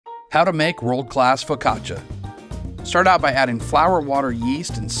How to make world-class focaccia. Start out by adding flour, water,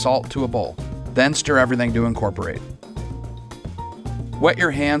 yeast, and salt to a bowl. Then stir everything to incorporate. Wet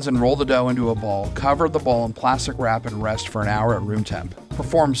your hands and roll the dough into a ball. Cover the ball in plastic wrap and rest for an hour at room temp.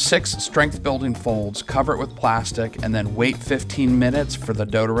 Perform 6 strength-building folds, cover it with plastic, and then wait 15 minutes for the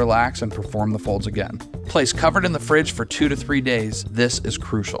dough to relax and perform the folds again. Place covered in the fridge for 2 to 3 days. This is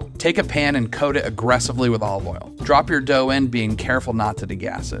crucial. Take a pan and coat it aggressively with olive oil. Drop your dough in, being careful not to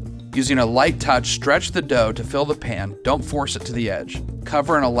degas it. Using a light touch, stretch the dough to fill the pan. Don't force it to the edge.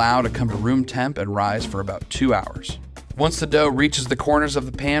 Cover and allow to come to room temp and rise for about 2 hours. Once the dough reaches the corners of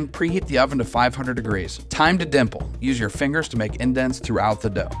the pan, preheat the oven to 500 degrees. Time to dimple. Use your fingers to make indents throughout the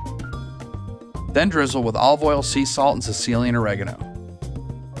dough. Then drizzle with olive oil, sea salt, and Sicilian oregano.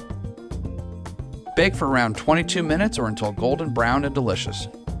 Bake for around 22 minutes or until golden brown and delicious.